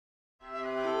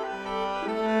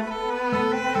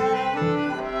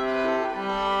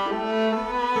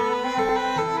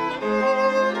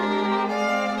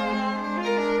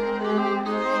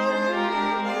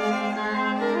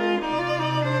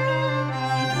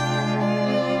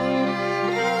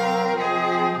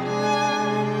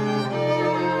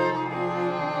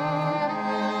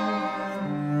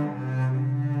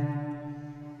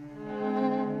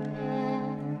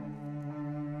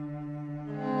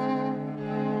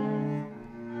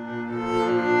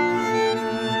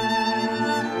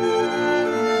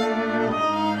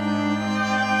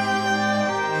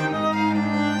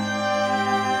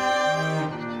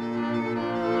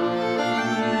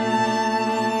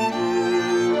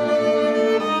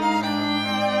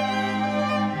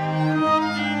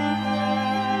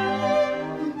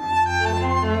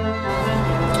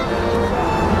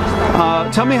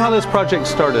Tell me how this project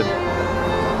started.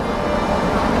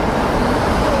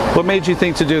 What made you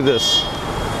think to do this?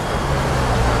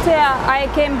 I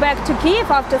came back to Kiev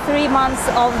after 3 months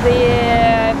of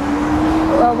the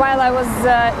while I was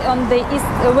on the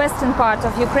western part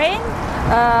of Ukraine.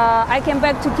 I came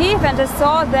back to Kiev and I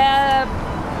saw there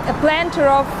plenty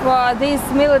of these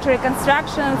military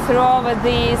constructions through over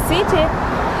the city.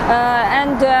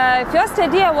 And first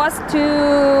idea was to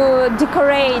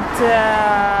decorate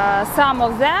some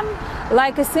of them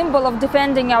like a symbol of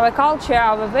defending our culture,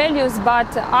 our values.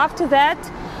 But after that,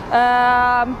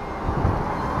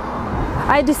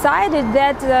 I decided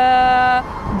that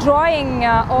drawing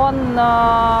on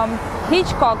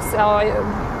Hitchcock's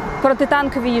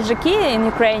протитанкові їжаки in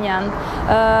Ukrainian,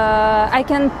 I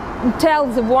can tell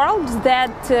the world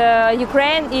that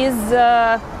Ukraine is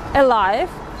alive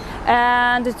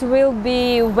and it will be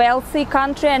a wealthy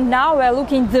country, and now we are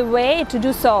looking the way to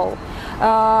do so.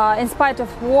 In spite of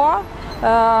war,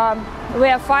 we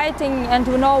are fighting and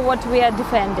we know what we are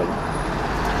defending.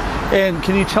 And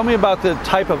can you tell me about the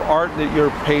type of art that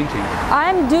you're painting?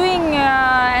 I'm doing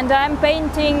and I'm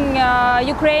painting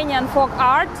Ukrainian folk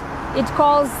art. It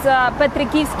calls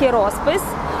Petrikivsky розпис.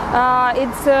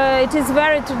 It is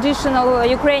very traditional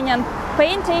Ukrainian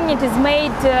painting. It is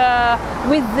made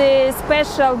with the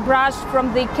special brush from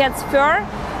the cat's fur.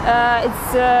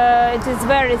 It is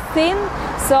very thin.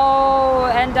 So,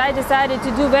 and I decided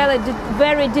to do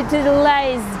very detailed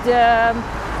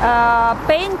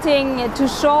painting to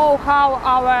show how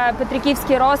our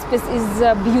Petrikivsky розпис is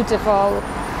beautiful.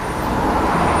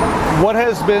 What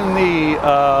has been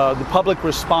the public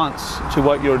response to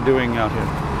what you're doing out here?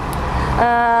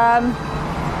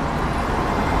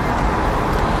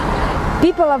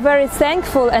 People are very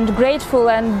thankful and grateful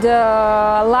and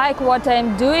like what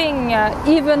I'm doing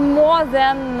even more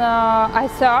than I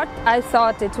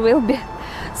thought it will be.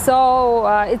 So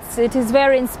it is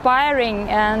very inspiring,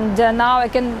 and now I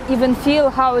can even feel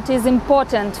how it is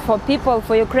important for people,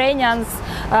 for Ukrainians,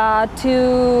 to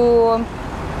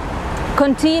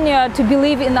continue to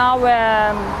believe in our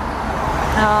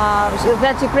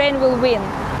that Ukraine will win.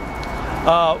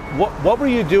 What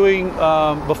were you doing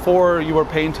before you were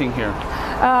painting here?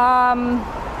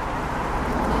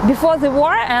 Before the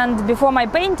war and before my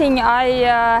painting, I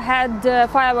had a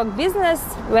firework business.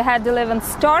 We had 11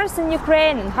 stores in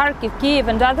Ukraine, in Kharkiv, Kiev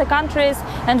and other countries,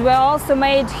 and we also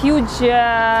made huge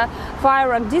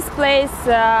firework displays,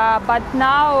 but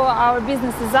now our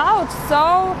business is out, so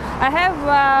I have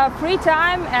free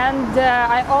time, and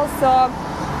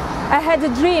I had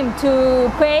a dream to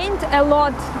paint a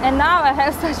lot, and now I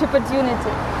have such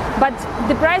opportunity, but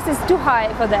the price is too high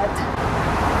for that.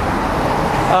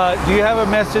 Do you have a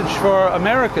message for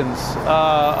Americans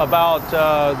about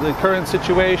the current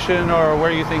situation, or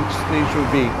where you think things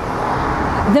should be?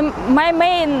 My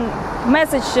main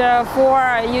message for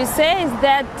USA is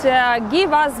that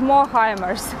give us more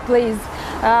HIMARS, please.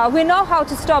 We know how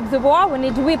to stop the war, we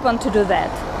need weapons to do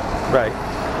that. Right.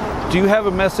 Do you have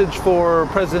a message for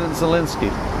President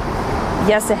Zelensky?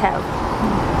 Yes, I have.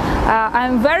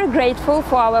 I'm very grateful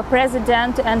for our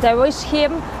president, and I wish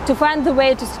him to find the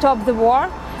way to stop the war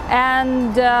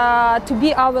and to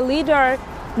be our leader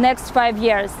next 5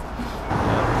 years.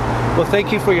 Well,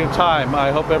 thank you for your time.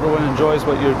 I hope everyone enjoys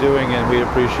what you're doing, and we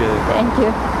appreciate it. Thank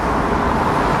you.